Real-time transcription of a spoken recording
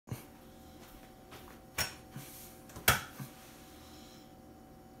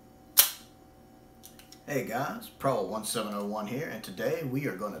Hey guys, Pro1701 here, and today we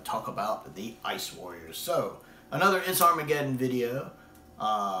are going to talk about the Ice Warriors. So, another It's Armageddon video.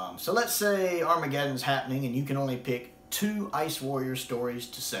 So let's say Armageddon's happening and you can only pick 2 Ice Warrior stories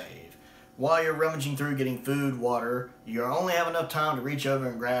to save. While you're rummaging through getting food, water, you only have enough time to reach over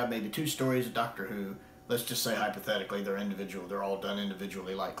and grab maybe 2 stories of Doctor Who. Let's just say hypothetically they're individual, they're all done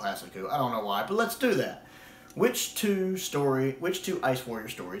individually like Classic Who. I don't know why, but let's do that. Which two Ice Warrior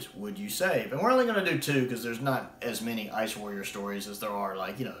stories would you save? And we're only going to do 2 because there's not as many Ice Warrior stories as there are,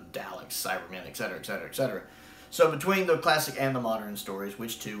 like, Daleks, Cybermen, etc., etc., etc. So between the classic and the modern stories,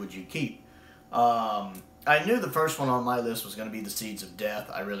 which 2 would you keep? I knew the first one on my list was going to be the Seeds of Death.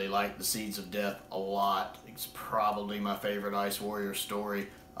 I really like the Seeds of Death a lot. It's probably my favorite Ice Warrior story.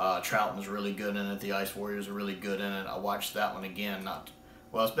 Troughton's really good in it. The Ice Warriors are really good in it. I watched that one again.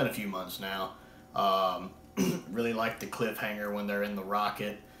 It's been a few months now. Really like the cliffhanger when they're in the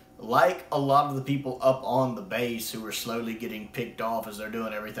rocket. Like a lot of the people up on the base who are slowly getting picked off as they're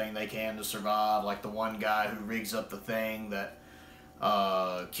doing everything they can to survive. Like the one guy who rigs up the thing that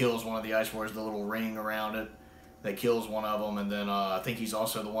kills one of the Ice Warriors, the little ring around it that kills one of them. And then I think he's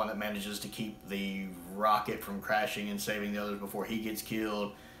also the one that manages to keep the rocket from crashing and saving the others before he gets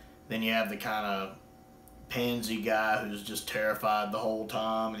killed. Then you have the kind of pansy guy who's just terrified the whole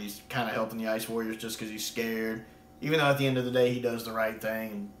time, and he's kind of helping the Ice Warriors just because he's scared, even though at the end of the day he does the right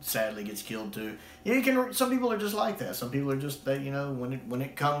thing and sadly gets killed too. Some people are just like that. Some people are just that, when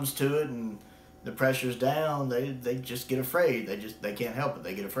it comes to it and the pressure's down, they just get afraid. They can't help it.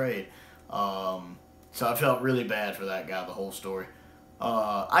 They get afraid. So I felt really bad for that guy the whole story.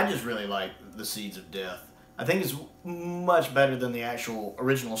 I just really like the Seeds of Death. I think it's much better than the actual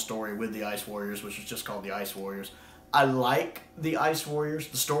original story with the Ice Warriors, which was just called the Ice Warriors. I like the Ice Warriors,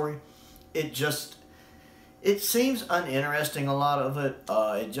 the story. It seems uninteresting, a lot of it.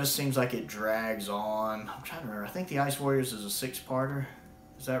 It just seems like it drags on. I'm trying to remember. I think the Ice Warriors is a 6-parter.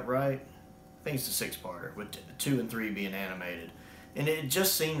 Is that right? I think it's a 6-parter, with 2 and 3 being animated. And it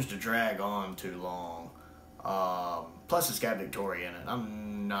just seems to drag on too long. Plus, it's got Victoria in it.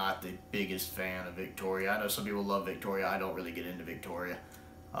 I'm not the biggest fan of Victoria. I know some people love Victoria. I don't really get into Victoria.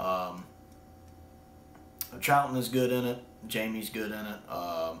 Troughton is good in it. Jamie's good in it.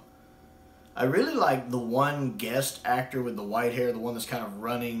 I really like the one guest actor with the white hair, the one that's kind of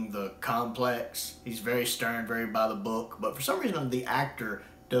running the complex. He's very stern, very by the book. But for some reason, the actor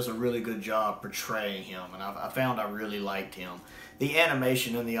does a really good job portraying him, and I found I really liked him. The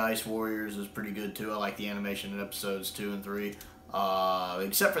animation in the Ice Warriors is pretty good too. I like the animation in episodes 2 and 3.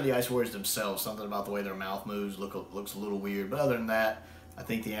 Except for the Ice Warriors themselves, something about the way their mouth moves looks a little weird. But other than that, I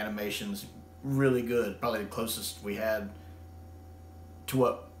think the animation's really good. Probably the closest we had to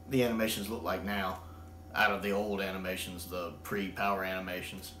what the animations look like now out of the old animations, the pre-power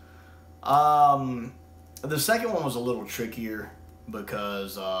animations. The second one was a little trickier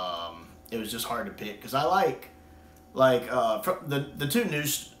because it was just hard to pick. Because I like the 2 new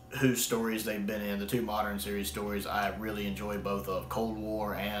Who stories they've been in, the 2 modern series stories, I really enjoy both of Cold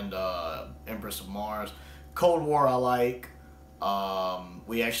War and Empress of Mars. Cold War I like.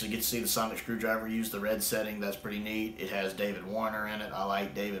 We actually get to see the sonic screwdriver use the red setting. That's pretty neat. It has David Warner in it. I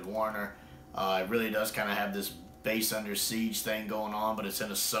like David Warner. It really does kind of have this base under siege thing going on, but it's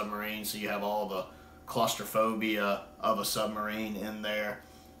in a submarine, so you have all the claustrophobia of a submarine in there.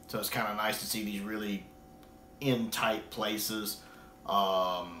 So it's kind of nice to see these really in tight places.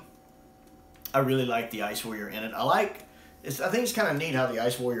 I really like the Ice Warrior in it. I think it's kind of neat how the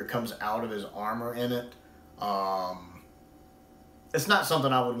Ice Warrior comes out of his armor in it. It's not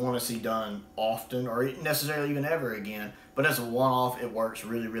something I would want to see done often or necessarily even ever again, but as a one-off, it works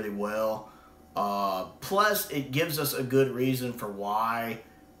really, really well. Plus, it gives us a good reason for why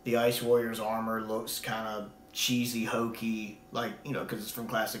the Ice Warrior's armor looks kind of cheesy, hokey, like, because it's from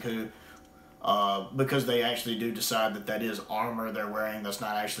Classic Who. Because they actually do decide that is armor they're wearing. That's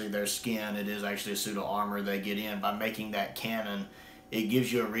not actually their skin. It is actually a suit of armor they get in. By making that canon, it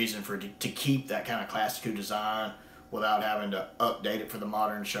gives you a reason to keep that kind of Classic Who design without having to update it for the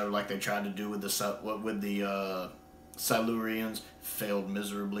modern show like they tried to do with the Silurians. Failed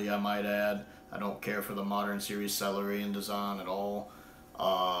miserably, I might add. I don't care for the modern series Silurian design at all.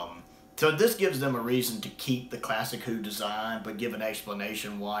 So this gives them a reason to keep the Classic Who design, but give an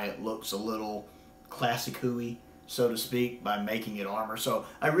explanation why it looks a little Classic Who-y, so to speak, by making it armor. So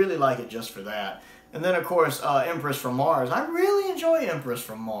I really like it just for that. And then, of course, Empress from Mars. I really enjoy Empress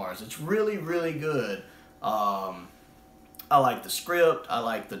from Mars. It's really, really good. I like the script. I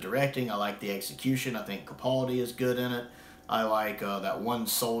like the directing. I like the execution. I think Capaldi is good in it. I like that one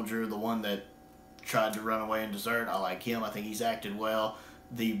soldier, the one that tried to run away and desert. I like him. I think he's acted well.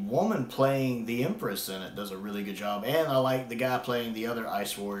 the woman playing the Empress in it does a really good job. And I like the guy playing the other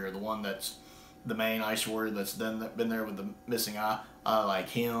Ice Warrior, the one that's the main Ice Warrior that's been there with the missing eye. I like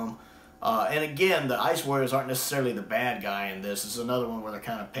him. And again, the Ice Warriors aren't necessarily the bad guy in this. This is another one where they're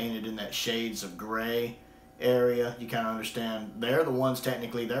kind of painted in that shades of gray area. You kind of understand they're the ones,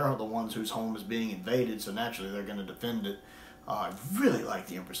 technically, they're the ones whose home is being invaded, so naturally they're going to defend it. I really like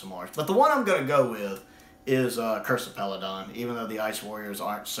the Empress of Mars. But the one I'm going to go with is Curse of Peladon. Even though the Ice Warriors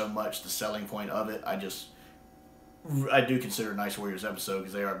aren't so much the selling point of it, I do consider an Ice Warriors episode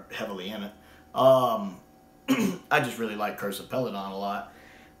because they are heavily in it. I just really like Curse of Peladon a lot.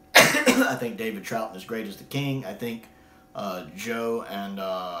 I think David Troughton is great as the king. I think Joe and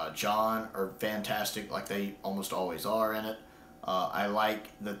John are fantastic, like they almost always are in it. I like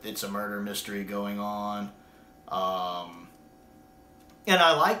that it's a murder mystery going on. And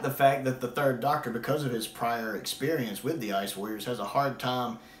I like the fact that the Third Doctor, because of his prior experience with the Ice Warriors, has a hard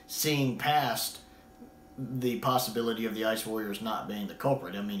time seeing past the possibility of the Ice Warriors not being the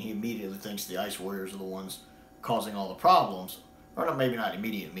culprit. I mean, he immediately thinks the Ice Warriors are the ones causing all the problems. Or not, maybe not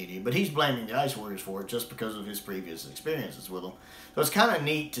immediate, but he's blaming the Ice Warriors for it just because of his previous experiences with them. So it's kind of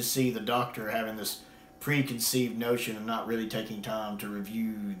neat to see the Doctor having this preconceived notion of not really taking time to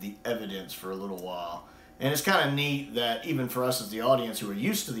review the evidence for a little while. And it's kind of neat that even for us as the audience who are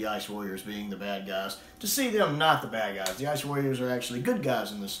used to the Ice Warriors being the bad guys, to see them not the bad guys. The Ice Warriors are actually good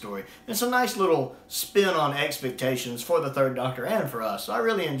guys in this story. And it's a nice little spin on expectations for the Third Doctor and for us. So I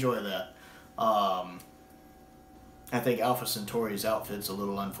really enjoy that. I think Alpha Centauri's outfit's a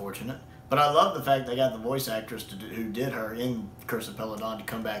little unfortunate. But I love the fact they got the voice actress who did her in Curse of Peladon to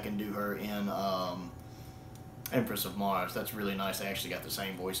come back and do her in Empress of Mars. That's really nice. They actually got the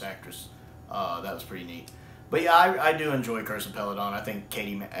same voice actress. That was pretty neat. But yeah, I do enjoy Curse of Peladon. I think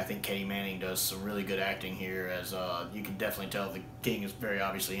Katie Manning does some really good acting here, as you can definitely tell the king is very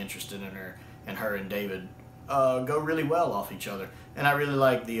obviously interested in her, and her and David go really well off each other. And I really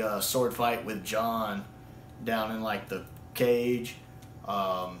like the sword fight with John down in like the cage.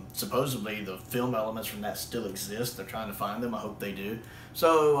 Supposedly the film elements from that still exist. They're trying to find them. I hope they do.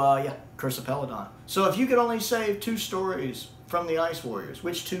 So yeah, Curse of Peladon. So if you could only save 2 stories from the Ice Warriors,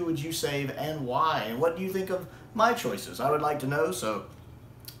 which 2 would you save and why? And what do you think of my choices? I would like to know, so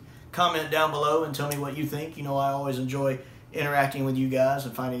comment down below and tell me what you think. You know, I always enjoy interacting with you guys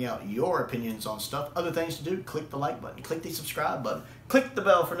and finding out your opinions on stuff. Other things to do, click the like button, click the subscribe button, click the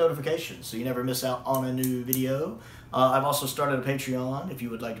bell for notifications so you never miss out on a new video. I've also started a Patreon. If you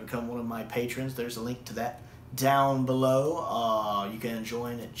would like to become one of my patrons, there's a link to that down below. You can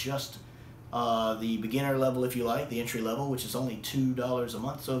join at just the beginner level if you like, the entry level, which is only $2 a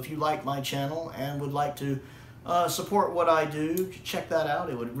month. So if you like my channel and would like to support what I do, check that out.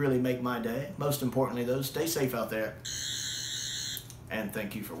 It would really make my day. Most importantly though, stay safe out there. And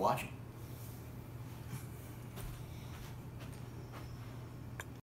thank you for watching.